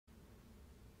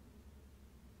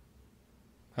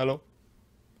Hello?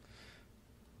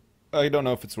 I don't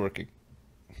know if it's working.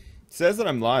 It says that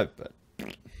I'm live, but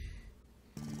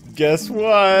guess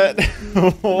what?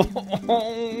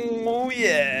 Oh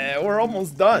yeah, we're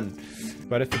almost done.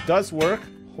 But if it does work,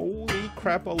 holy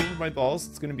crap all over my balls,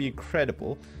 it's gonna be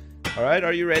incredible. Alright,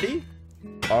 are you ready?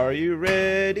 Are you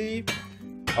ready?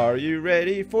 Are you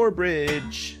ready for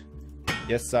bridge?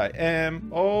 Yes, I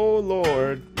am. Oh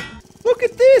lord. Look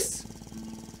at this!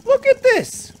 Look at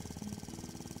this!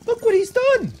 Look what he's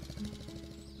done!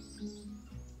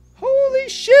 Holy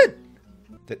shit!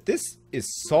 That this is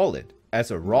solid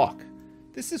as a rock.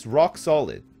 This is rock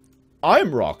solid.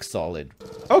 I'm rock solid.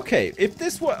 Okay, if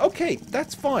this was... Okay,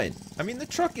 that's fine. I mean, the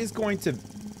truck is going to...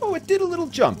 Oh, it did a little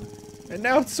jump. And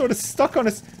now it's sort of stuck on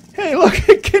its... Hey, look,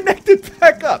 it connected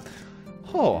back up.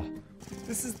 Oh,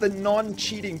 this is the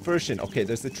non-cheating version. Okay,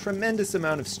 there's a tremendous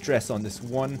amount of stress on this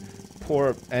one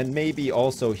poor... And maybe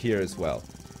also here as well.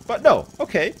 But no,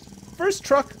 okay. First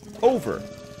truck over.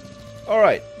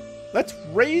 Alright. Let's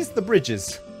raise the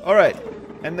bridges. Alright.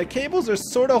 And the cables are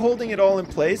sort of holding it all in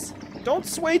place. Don't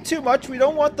sway too much. We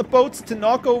don't want the boats to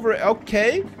knock over.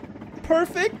 Okay.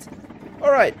 Perfect.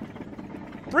 Alright.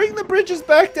 Bring the bridges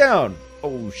back down.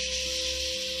 Oh,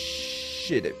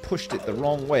 shit. It pushed it the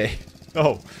wrong way.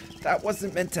 No. That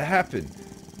wasn't meant to happen.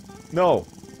 No.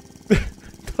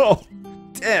 No.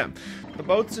 Damn. The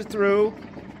boats are through.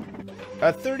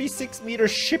 A 36-meter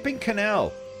shipping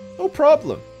canal. No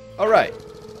problem. Alright.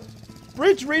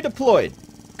 Bridge redeployed.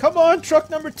 Come on,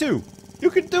 truck number 2. You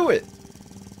can do it.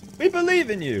 We believe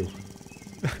in you.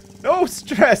 No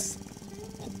stress.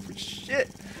 Oh, shit.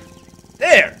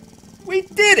 There. We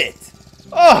did it.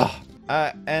 Oh.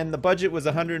 And the budget was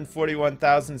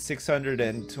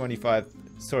 141,625.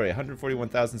 Sorry,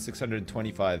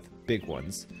 141,625 big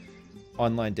ones.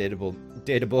 Online dateable.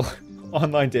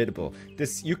 Online dateable.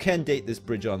 This, you can date this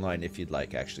bridge online if you'd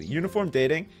like, actually. Uniform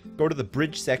dating, go to the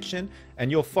bridge section and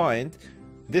you'll find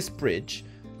this bridge,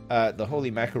 the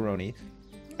Holy Macaroni,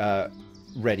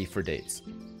 ready for dates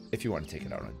if you want to take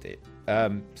it out on a date.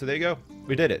 So there you go.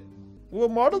 We did it. We'll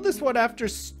model this one after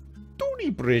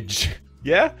Stony Bridge.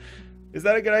 Yeah? Is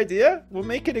that a good idea? We'll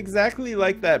make it exactly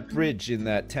like that bridge in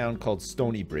that town called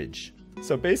Stony Bridge.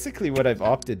 So basically what I've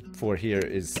opted for here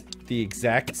is the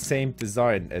exact same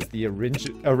design as the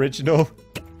original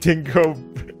Dingo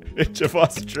Bridge of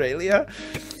Australia.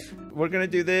 We're gonna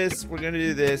do this, we're gonna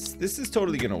do this. This is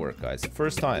totally gonna work, guys.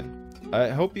 First time. I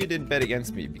hope you didn't bet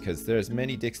against me, because there's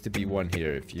many dicks to be won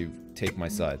here if you take my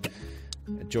side.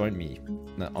 Join me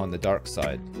on the dark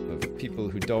side of people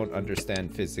who don't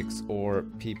understand physics, or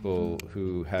people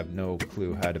who have no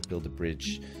clue how to build a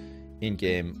bridge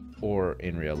in-game or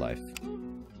in real life.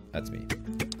 That's me.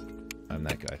 I'm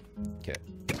that guy. Okay.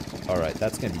 Alright,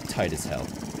 that's gonna be tight as hell.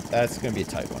 That's gonna be a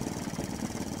tight one.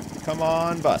 Come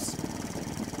on, bus.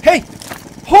 Hey!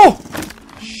 Oh!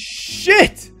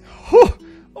 Shit! Oh,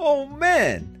 oh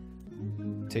man!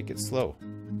 Take it slow.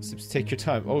 Sips, take your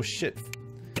time. Oh shit.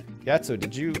 Yatso,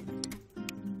 did you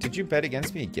bet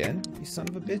against me again? You son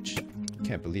of a bitch.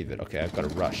 Can't believe it. Okay, I've got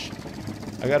to rush.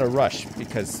 I gotta rush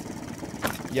because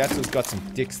Yatso's got some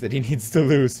dicks that he needs to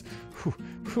lose. Whew,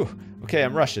 whew. Okay,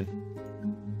 I'm rushing.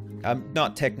 I'm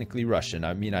not technically Russian.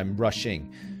 I mean, I'm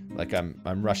rushing. Like, I'm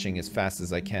rushing as fast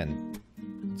as I can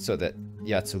so that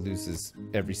Yatso loses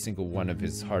every single one of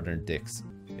his hard-earned dicks.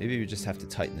 Maybe we just have to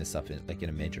tighten this up in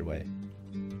a major way.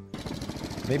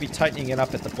 Maybe tightening it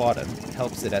up at the bottom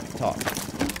helps it at the top.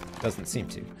 Doesn't seem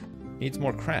to. Needs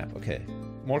more crap. Okay.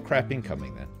 More crap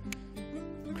incoming, then.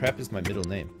 Crap is my middle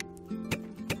name.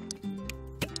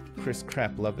 Chris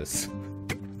Crap Lovis.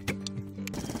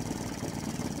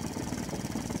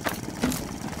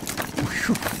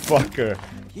 You fucker.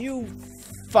 You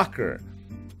fucker.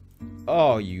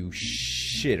 Oh, you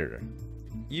shitter.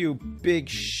 You big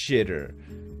shitter.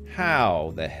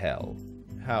 How the hell?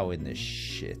 How in the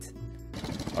shit?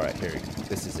 Alright, here we go.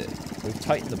 This is it. We've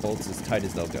tightened the bolts as tight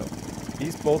as they'll go.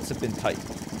 These bolts have been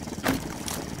tightened.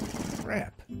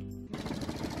 Crap.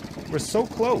 We're so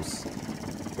close.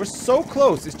 We're so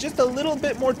close. It's just a little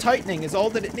bit more tightening is all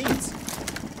that it needs.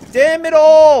 Damn it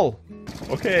all!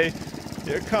 Okay,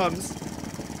 here it comes.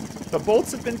 The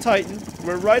bolts have been tightened.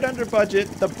 We're right under budget.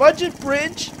 The budget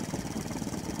bridge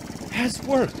has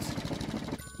worked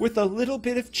with a little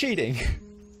bit of cheating.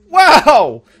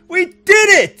 Wow! We did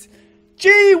it!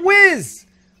 Gee whiz!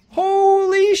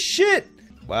 Holy shit!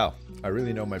 Wow, I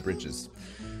really know my bridges.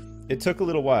 It took a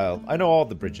little while. I know all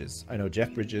the bridges. I know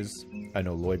Jeff Bridges. I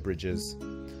know Lloyd Bridges.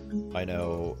 I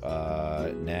know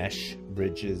Nash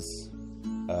Bridges.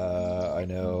 I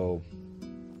know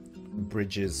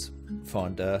Bridges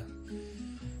Fonda.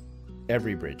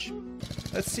 every bridge.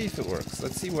 Let's see if it works.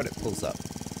 Let's see what it pulls up.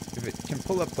 If it can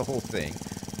pull up the whole thing,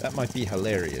 that might be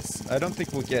hilarious. I don't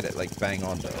think we'll get it like bang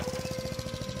on though.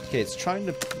 Okay, it's trying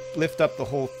to lift up the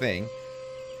whole thing.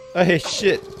 Oh, hey,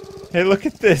 shit. Hey, look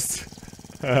at this.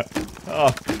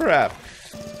 Oh, crap.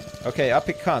 Okay, up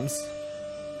it comes.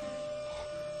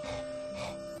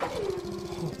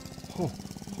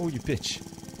 Oh, you bitch.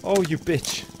 Oh, you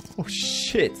bitch. Oh,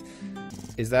 shit.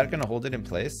 Is that gonna hold it in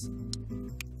place?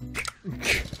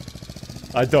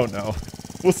 I don't know.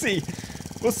 We'll see.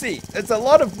 We'll see. It's a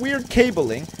lot of weird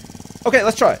cabling. Okay,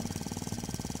 let's try it.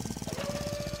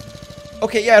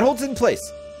 Okay, yeah, it holds it in place.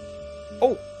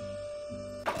 Oh.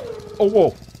 Oh,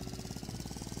 whoa.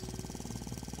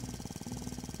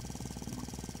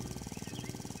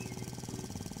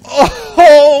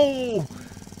 Oh!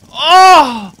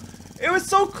 Oh! It was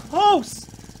so close!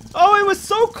 Oh, it was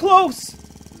so close!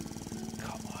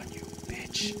 Come on, you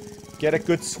bitch. Get a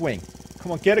good swing.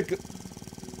 Come on, get a good...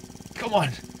 Come on.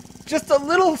 Just a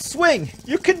little swing.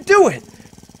 You can do it.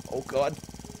 Oh, God.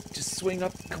 Just swing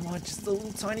up. Come on, just a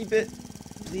little tiny bit.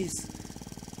 Please.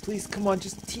 Please, come on.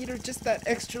 Just teeter just that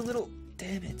extra little...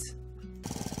 Damn it.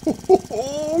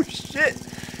 Oh, shit.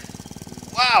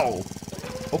 Wow.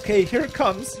 Okay, here it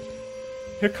comes.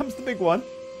 Here comes the big one.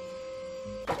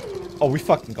 Oh, we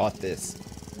fucking got this.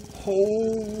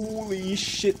 Holy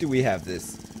shit, do we have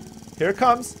this. Here it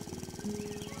comes.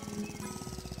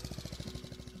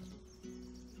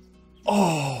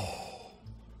 Oh.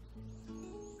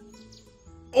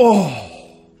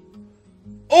 Oh.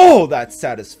 Oh, that's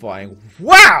satisfying.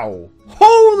 Wow.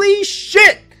 Holy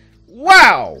shit.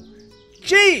 Wow.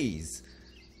 Jeez.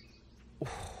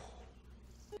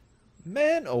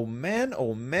 Man, oh man,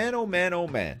 oh man, oh man, oh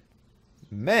man.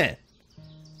 Man.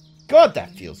 God,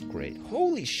 that feels great.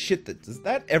 Holy shit, does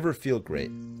that ever feel great?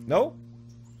 No?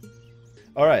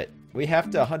 Alright, we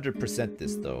have to 100%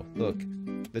 this though. Look,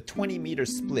 the 20-meter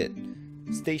split,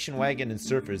 station wagon and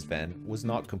surfer's van, was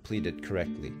not completed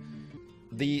correctly.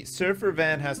 The surfer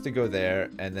van has to go there,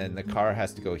 and then the car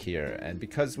has to go here. And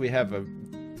because we have a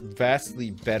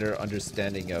vastly better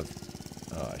understanding of...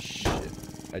 Oh, shit.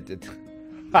 I did...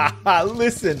 Haha,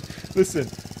 listen! Listen.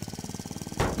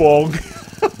 Bong.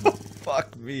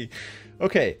 Fuck me.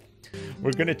 Okay.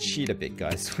 We're gonna cheat a bit,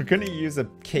 guys. We're gonna use a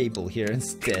cable here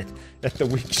instead. At the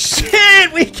weak...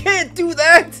 Shit! We can't do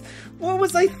that! What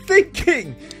was I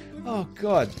thinking? Oh,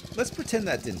 God. Let's pretend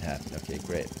that didn't happen. Okay,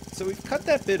 great. So we've cut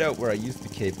that bit out where I used the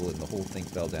cable and the whole thing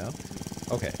fell down.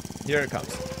 Okay, here it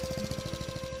comes.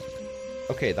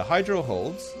 Okay, the hydro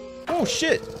holds. Oh,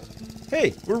 shit!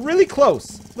 Hey, we're really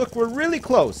close. Look, we're really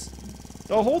close.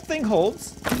 The whole thing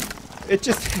holds. It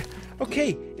just...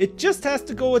 Okay, it just has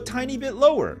to go a tiny bit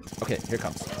lower. Okay, here it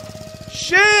comes.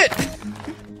 Shit!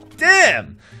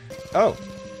 Damn! Oh.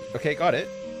 Okay, got it.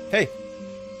 Hey.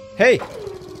 Hey!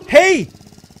 Hey!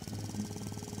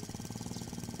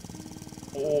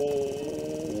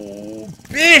 Oh,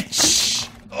 bitch!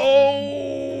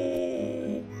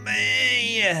 Oh,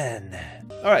 man!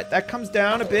 Alright, that comes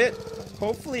down a bit.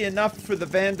 Hopefully enough for the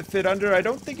van to fit under. I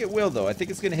don't think it will, though. I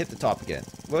think it's going to hit the top again.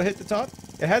 Will it hit the top?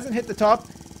 It hasn't hit the top.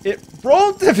 It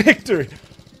rolled to victory.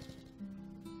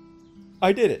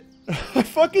 I did it. I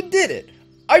fucking did it.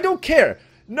 I don't care.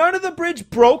 None of the bridge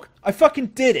broke. I fucking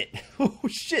did it. Oh,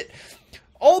 shit.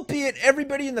 Albeit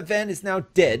everybody in the van is now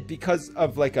dead because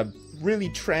of, like, a really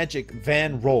tragic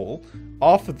van roll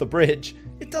off of the bridge.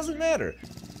 It doesn't matter.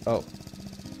 Oh.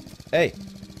 Hey.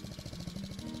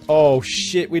 Oh,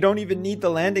 shit. We don't even need the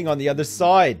landing on the other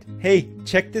side. Hey,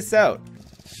 check this out.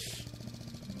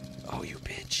 Oh, you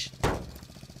bitch.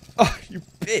 Oh, you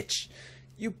bitch.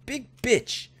 You big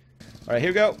bitch. All right, here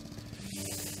we go.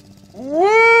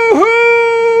 Woohoo!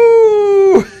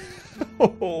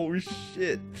 Oh,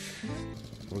 shit.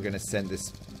 We're going to send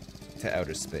this to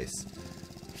outer space.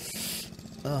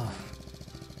 Oh.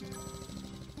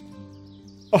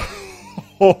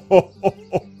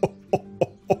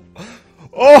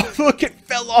 Oh, look, it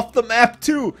fell off the map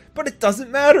too. But it doesn't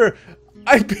matter.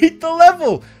 I beat the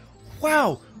level.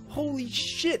 Wow. Holy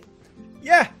shit.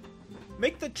 Yeah.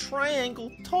 Make the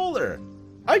triangle taller.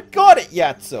 I got it,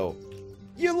 Yatso.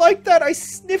 You like that? I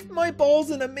sniffed my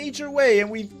balls in a major way and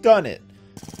we've done it.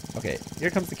 Okay, here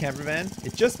comes the camper van.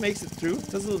 It just makes it through.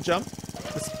 Does a little jump.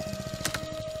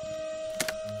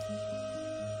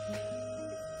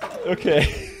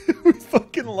 Okay. We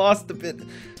fucking lost a bit.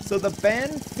 So the van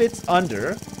fits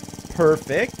under.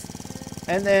 Perfect.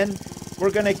 And then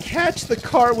we're gonna catch the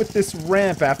car with this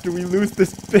ramp after we lose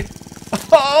this bit.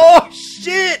 Oh,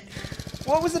 shit!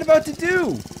 What was it about to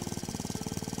do?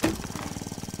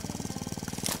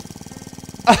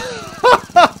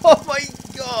 Oh my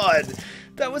god!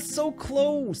 That that was so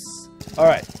close. All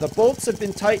right, the bolts have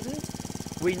been tightened.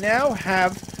 We now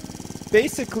have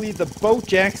basically the Bo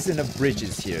Jackson of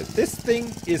bridges here. This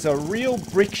thing is a real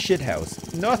brick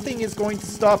shithouse. Nothing is going to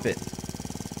stop it.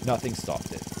 Nothing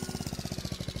stopped it.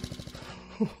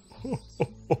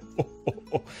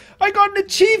 I got an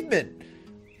achievement!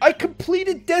 I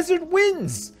completed Desert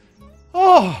Winds!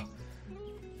 Oh,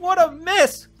 what a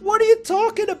mess! What are you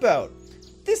talking about?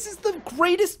 This is the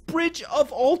greatest bridge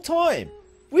of all time.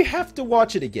 We have to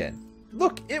watch it again.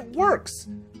 Look, it works.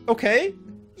 Okay?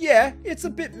 Yeah, it's a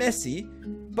bit messy,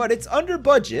 but it's under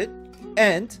budget,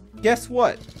 and guess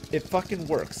what? It fucking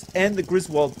works. And the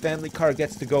Griswold family car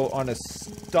gets to go on a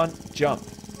stunt jump.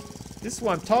 This is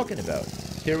what I'm talking about.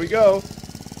 Here we go.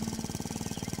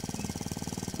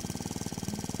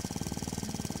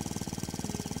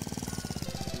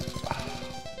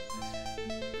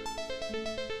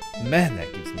 Man,